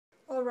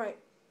Alright,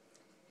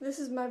 this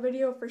is my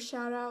video for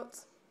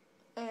shoutouts,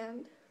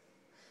 and,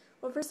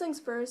 well, first things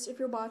first, if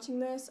you're watching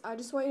this, I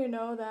just want you to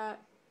know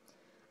that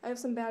I have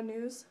some bad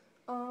news.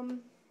 Well,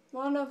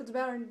 I don't know if it's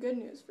bad or good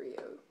news for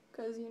you,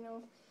 because, you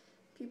know,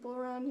 people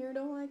around here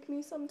don't like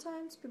me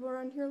sometimes, people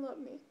around here love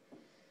me.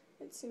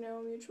 It's, you know,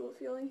 a mutual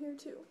feeling here,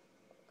 too.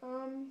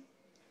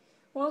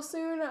 Well,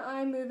 soon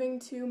I'm moving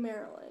to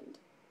Maryland,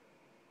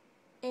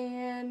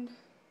 and,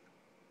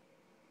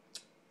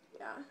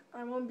 yeah,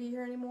 I won't be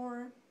here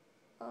anymore.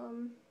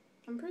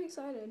 I'm pretty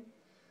excited,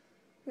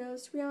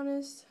 because to be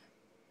honest,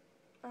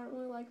 I don't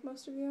really like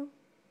most of you.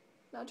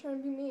 Not trying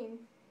to be mean,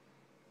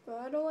 but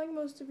I don't like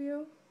most of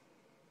you,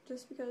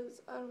 just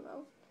because, I don't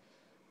know,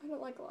 I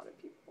don't like a lot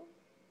of people.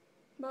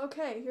 But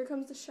okay, here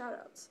comes the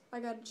shoutouts. I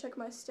gotta check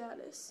my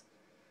status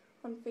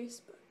on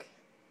Facebook.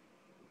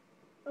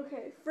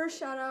 Okay,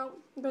 first shoutout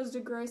goes to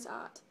Grace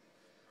Ott.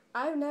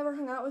 I've never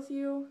hung out with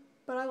you,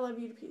 but I love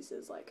you to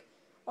pieces. Like,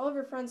 all of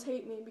your friends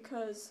hate me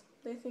because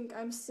they think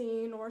I'm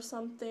seen or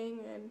something,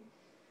 and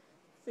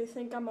they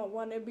think I'm a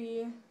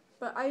wannabe,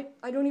 but I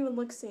don't even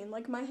look seen.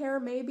 Like, my hair,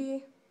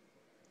 maybe,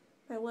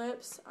 my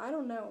lips, I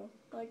don't know.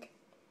 Like,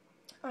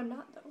 I'm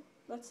not, though.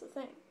 That's the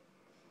thing.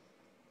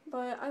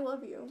 But I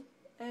love you,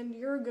 and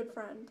you're a good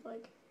friend,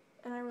 like,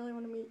 and I really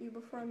want to meet you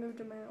before I move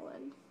to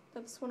Maryland.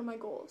 That's one of my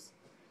goals.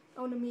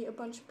 I want to meet a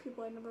bunch of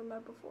people I never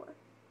met before.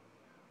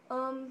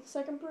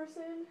 Second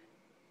person,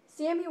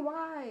 Sammy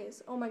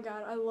Wise. Oh my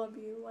god, I love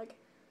you. Like,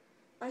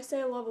 I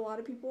say I love a lot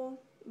of people,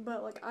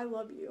 but, like, I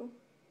love you.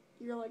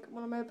 You're, like,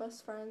 one of my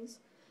best friends.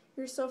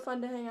 You're so fun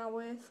to hang out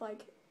with.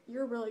 Like,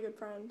 you're a really good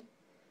friend.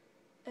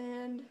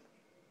 And,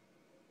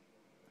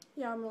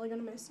 yeah, I'm really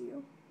gonna miss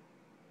you.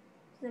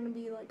 You're gonna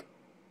be, like,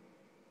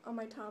 on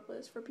my top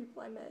list for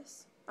people I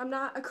miss. I'm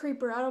not a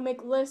creeper. I don't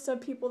make lists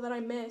of people that I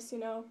miss, you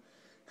know.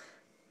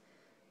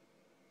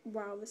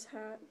 Wow, this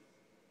hat.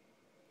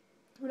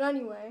 But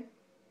anyway,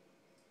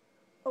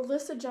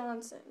 Alyssa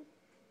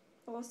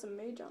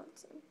May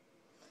Johnson.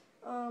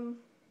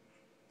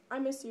 I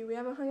miss you. We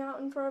haven't hung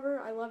out in forever.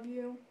 I love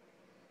you.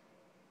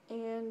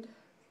 And,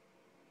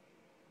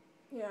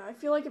 yeah, I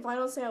feel like if I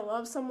don't say I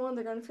love someone,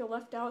 they're gonna feel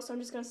left out, so I'm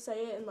just gonna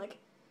say it, and, like,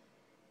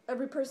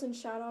 every person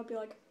shout out, be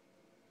like,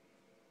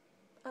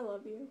 I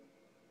love you.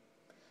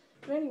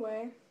 But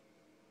anyway,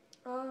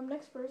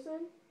 next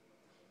person,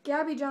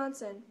 Gabby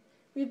Johnson.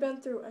 We've been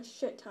through a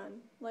shit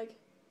ton. Like,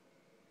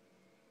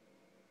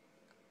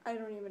 I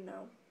don't even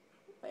know.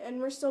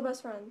 And we're still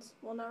best friends.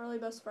 Well, not really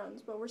best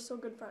friends, but we're still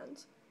good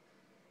friends.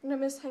 And I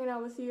miss hanging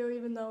out with you,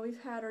 even though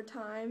we've had our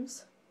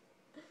times.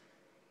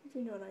 If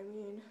you know what I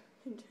mean.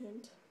 Hint,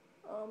 hint.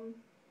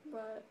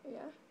 But,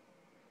 yeah.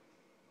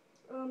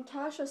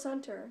 Tasha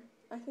Center.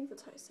 I think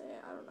that's how you say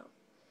it. I don't know.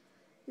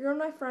 You're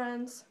one of my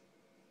friends.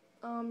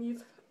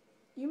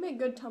 You make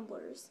good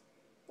tumblers.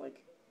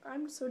 Like,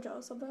 I'm so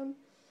jealous of them.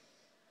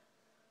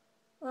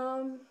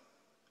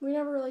 We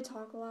never really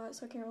talk a lot,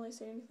 so I can't really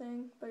say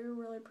anything, but you're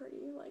really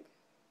pretty. Like,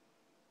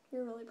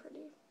 you're really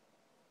pretty.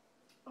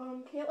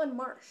 Caitlin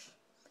Marsh.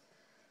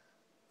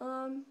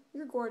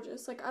 You're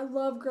gorgeous. Like, I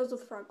love girls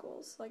with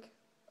freckles. Like,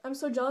 I'm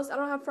so jealous. I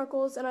don't have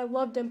freckles, and I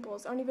love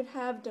dimples. I don't even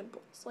have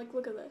dimples. Like,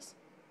 look at this.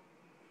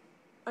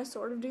 I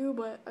sort of do,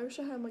 but I wish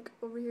I had, like,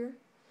 over here.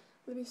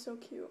 It would be so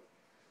cute.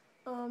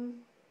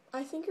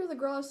 I think you're the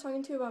girl I was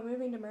talking to about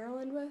moving to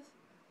Maryland with.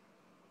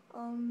 I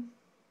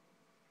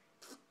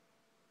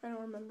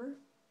don't remember.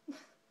 I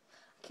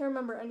can't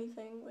remember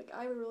anything. Like,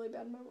 I have a really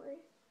bad memory.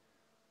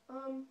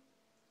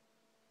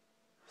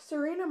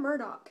 Serena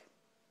Murdoch.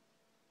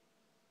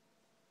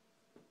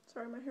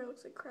 Sorry, my hair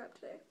looks like crap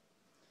today.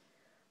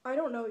 I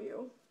don't know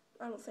you.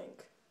 I don't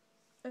think.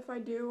 If I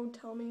do,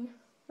 tell me.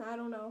 I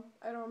don't know.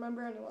 I don't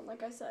remember anyone,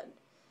 like I said.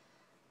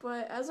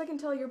 But as I can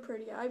tell, you're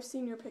pretty. I've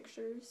seen your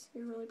pictures.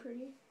 You're really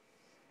pretty.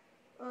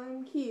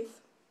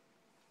 Keith.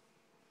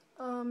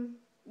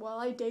 Well,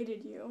 I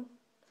dated you.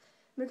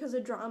 Because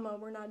of drama,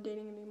 we're not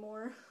dating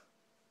anymore.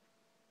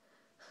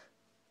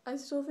 I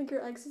still think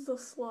your ex is a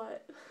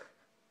slut.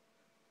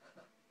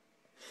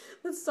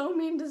 That's so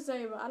mean to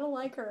say, but I don't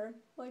like her.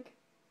 Like,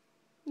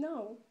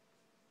 no.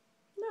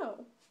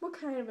 No. What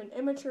kind of an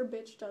immature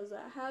bitch does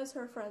that? Has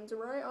her friends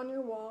right on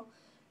your wall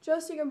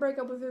just so you can break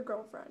up with your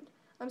girlfriend.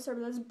 I'm sorry,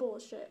 but that's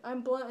bullshit.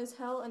 I'm blunt as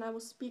hell, and I will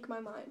speak my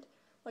mind.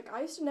 Like,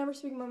 I used to never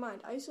speak my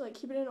mind. I used to, like,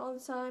 keep it in all the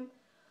time.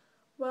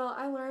 Well,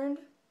 I learned,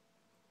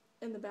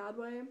 in the bad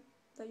way,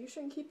 that you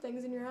shouldn't keep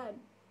things in your head.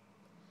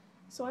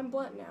 So I'm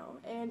blunt now,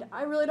 and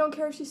I really don't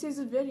care if she sees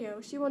this video.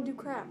 She won't do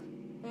crap.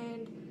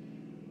 And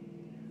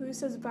who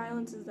says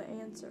violence is the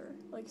answer?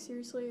 Like,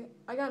 seriously,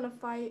 I got in a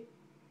fight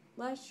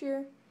last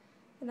year,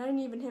 and I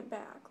didn't even hit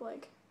back.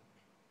 Like,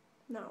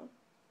 no.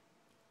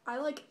 I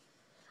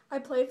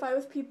play fight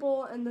with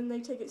people, and then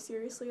they take it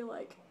seriously,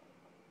 like,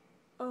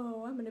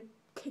 oh, I'm gonna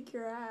kick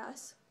your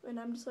ass. And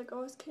I'm just like, oh,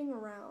 I was kidding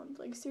around.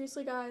 Like,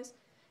 seriously, guys,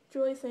 do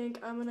you really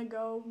think I'm gonna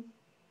go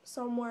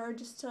somewhere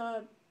just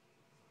to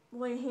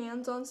lay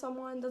hands on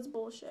someone? That's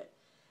bullshit.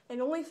 And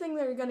the only thing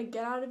they're gonna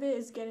get out of it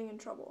is getting in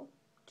trouble.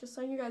 Just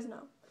so you guys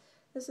know.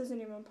 This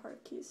isn't even part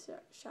of Keith's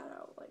shout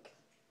out. Like,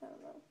 I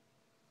don't know.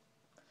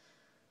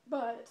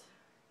 But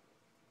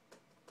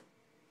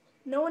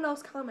no one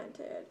else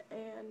commented,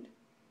 and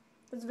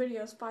this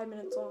video is 5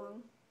 minutes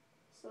long.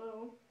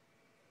 So,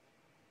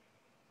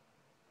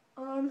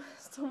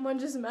 someone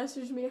just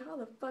messaged me, how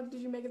the fuck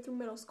did you make it through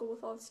middle school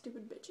with all the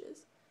stupid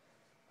bitches?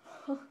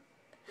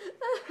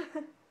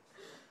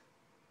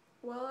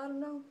 Well, I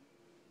don't know.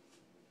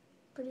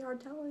 Pretty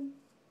hard telling.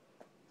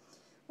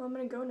 Well, I'm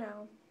gonna go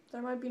now.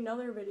 There might be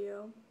another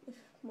video if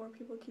more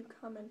people keep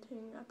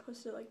commenting. I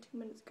posted it like 2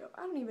 minutes ago.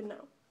 I don't even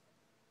know.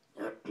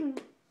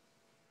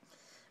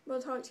 But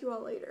I'll talk to you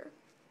all later.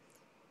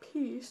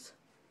 Peace.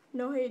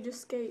 No hate,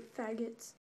 just skate, faggots.